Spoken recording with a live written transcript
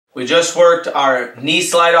We just worked our knee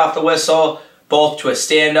slide off the whistle, both to a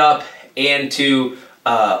stand-up and to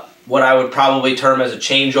what I would probably term as a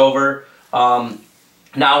changeover.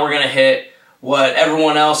 Now we're going to hit what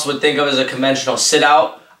everyone else would think of as a conventional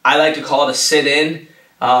sit-out. I like to call it a sit-in,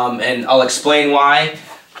 and I'll explain why.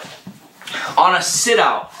 On a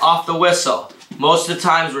sit-out off the whistle, most of the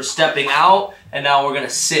times we're stepping out, and now we're going to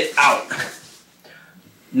sit out.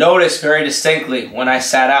 Notice very distinctly when I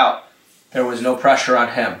sat out, there was no pressure on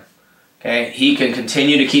him. Okay, he can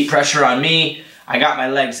continue to keep pressure on me. I got my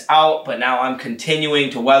legs out, but now I'm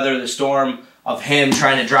continuing to weather the storm of him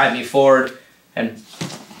trying to drive me forward and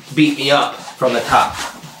beat me up from the top.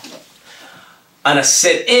 On a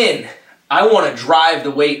sit-in, I want to drive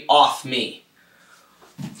the weight off me.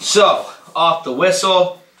 So, off the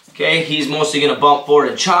whistle, okay, he's mostly going to bump forward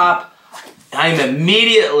and chop. I'm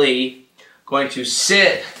immediately going to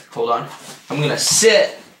sit, hold on, I'm going to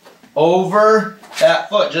sit over that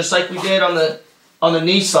foot, just like we did on the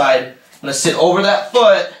knee slide. I'm going to sit over that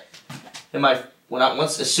foot, and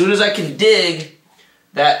as soon as I can dig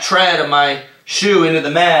that tread of my shoe into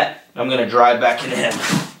the mat, I'm going to drive back into him,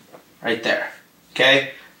 right there,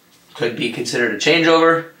 okay? Could be considered a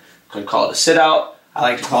changeover, could call it a sit-out. I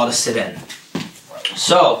like to call it a sit-in.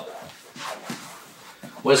 So,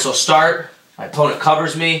 whistle start, my opponent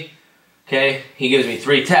covers me, okay? He gives me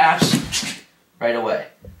 3 taps right away.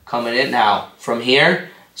 Coming in now, from here,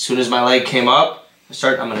 as soon as my leg came up,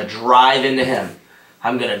 I'm going to drive into him.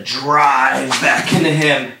 I'm going to drive back into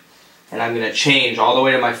him, and I'm going to change all the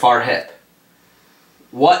way to my far hip.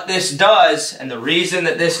 What this does, and the reason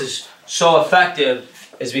that this is so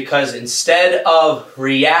effective, is because instead of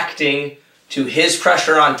reacting to his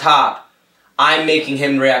pressure on top, I'm making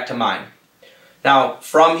him react to mine. Now,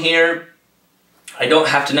 from here, I don't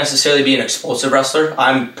have to necessarily be an explosive wrestler.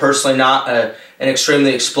 I'm personally not an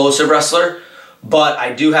extremely explosive wrestler, but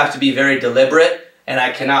I do have to be very deliberate, and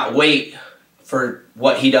I cannot wait for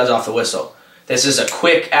what he does off the whistle. This is a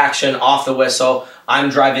quick action off the whistle. I'm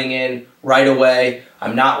driving in right away.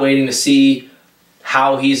 I'm not waiting to see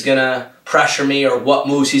how he's going to pressure me or what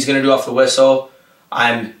moves he's going to do off the whistle.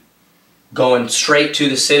 I'm going straight to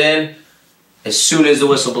the sit-in as soon as the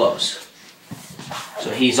whistle blows.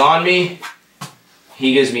 So he's on me.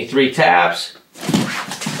 He gives me 3 taps.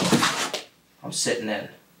 I'm sitting in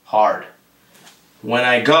hard. When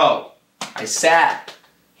I go, I sat.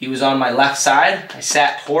 He was on my left side. I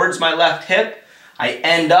sat towards my left hip. I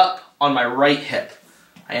end up on my right hip.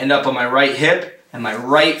 I end up on my right hip, and my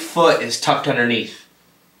right foot is tucked underneath.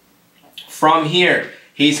 From here,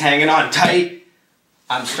 he's hanging on tight.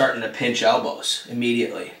 I'm starting to pinch elbows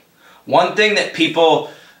immediately. One thing that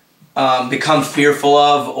people become fearful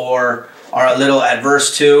of or are a little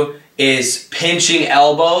adverse to is pinching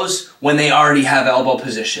elbows when they already have elbow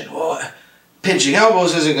position. Well, pinching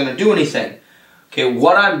elbows isn't going to do anything. Okay,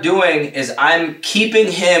 what I'm doing is I'm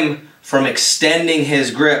keeping him from extending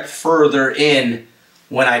his grip further in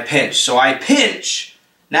when I pinch. So I pinch,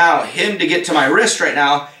 now him to get to my wrist right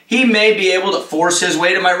now, he may be able to force his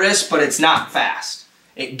way to my wrist, but it's not fast.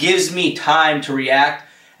 It gives me time to react,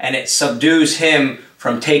 and it subdues him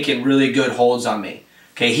from taking really good holds on me.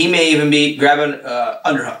 Okay, he may even be grabbing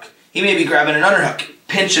underhook. He may be grabbing an underhook,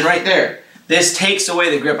 pinching right there. This takes away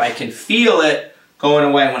the grip. I can feel it going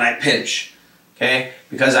away when I pinch. Okay,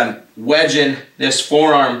 because I'm wedging this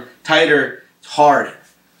forearm tighter. It's hard.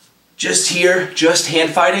 Just here, just hand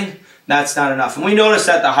fighting, that's not enough. And we notice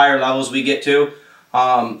that the higher levels we get to,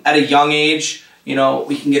 at a young age, you know,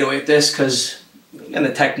 we can get away with this because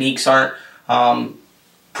the techniques aren't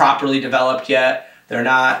properly developed yet. They're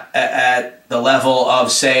not at the level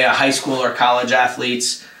of, say, a high school or college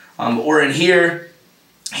athletes. Or in here,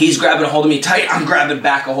 he's grabbing a hold of me tight. I'm grabbing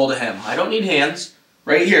back a hold of him. I don't need hands.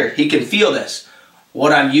 Right here, he can feel this.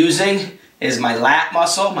 What I'm using is my lat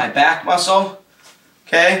muscle, my back muscle.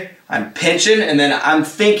 Okay? I'm pinching, and then I'm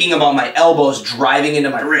thinking about my elbows driving into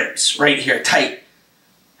my ribs. Right here, tight.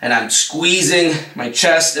 And I'm squeezing my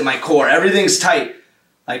chest and my core. Everything's tight,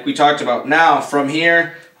 like we talked about. Now, from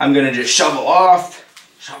here, I'm going to just shovel off.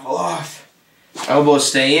 Elbows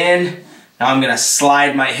stay in. Now I'm going to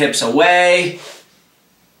slide my hips away.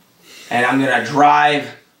 And I'm going to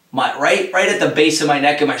drive my right at the base of my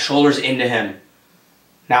neck and my shoulders into him.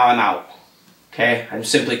 Now I'm out. Okay? I'm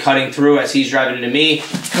simply cutting through as he's driving into me.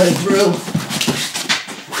 Cutting through.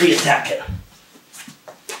 Re-attacking.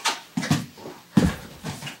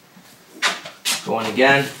 Going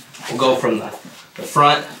again. We'll go from the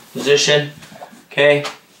front position. Okay?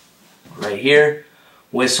 Right here.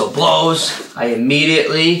 Whistle blows. I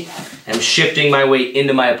immediately am shifting my weight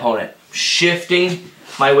into my opponent. Shifting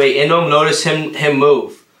my weight into him. Notice him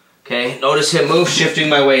move. Okay, notice him move, shifting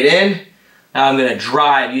my weight in. Now I'm gonna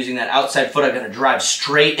drive, using that outside foot, I'm gonna drive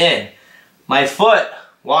straight in. My foot,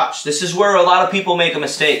 watch, this is where a lot of people make a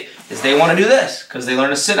mistake, is they wanna do this, because they learn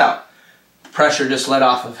to sit out. Pressure just let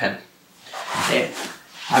off of him. Okay.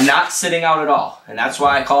 I'm not sitting out at all, and that's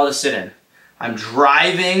why I call it a sit-in. I'm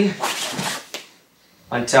driving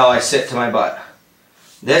until I sit to my butt.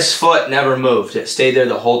 This foot never moved, it stayed there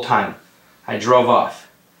the whole time. I drove off.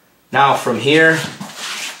 Now from here,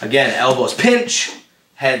 again, elbows pinch,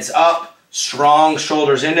 heads up, strong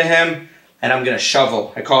shoulders into him, and I'm gonna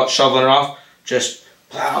shovel. I call it shoveling it off, just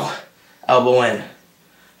plow, elbow in.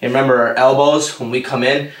 And remember, our elbows, when we come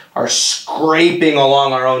in, are scraping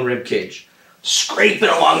along our own rib cage. Scraping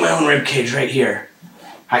along my own rib cage right here.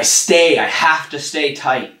 I have to stay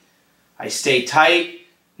tight. I stay tight.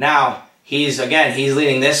 Now, he's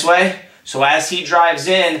leaning this way, so as he drives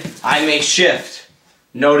in, I may shift.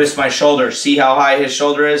 Notice my shoulder. See how high his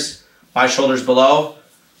shoulder is? My shoulder's below.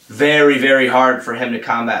 Very, very hard for him to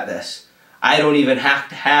combat this. I don't even have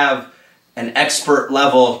to have an expert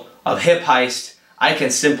level of hip heist. I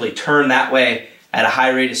can simply turn that way at a high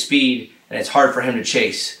rate of speed, and it's hard for him to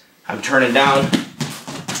chase. I'm turning down,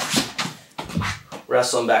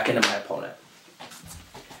 wrestling back into my opponent.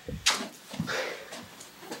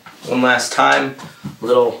 One last time,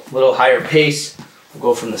 little higher pace. We'll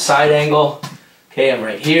go from the side angle. Okay, I'm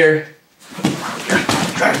right here.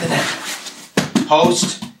 Drive the neck.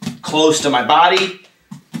 Post, close to my body.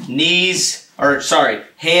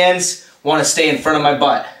 Hands want to stay in front of my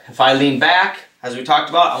butt. If I lean back, as we talked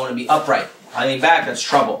about, I want to be upright. If I lean back, that's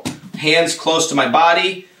trouble. Hands close to my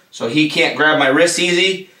body, so he can't grab my wrists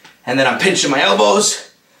easy. And then I'm pinching my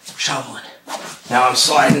elbows, shoveling. Now I'm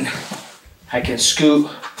sliding. I can scoot.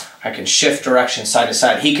 I can shift direction side to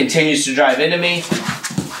side. He continues to drive into me.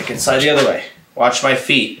 I can slide the other way. Watch my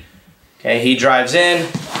feet. Okay, he drives in,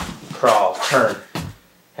 crawl, turn.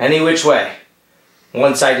 Any which way.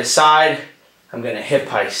 One side to side, I'm gonna hip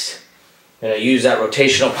heist. I'm gonna use that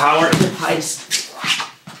rotational power, hip heist.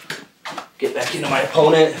 Get back into my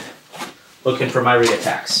opponent, looking for my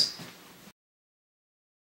re-attacks.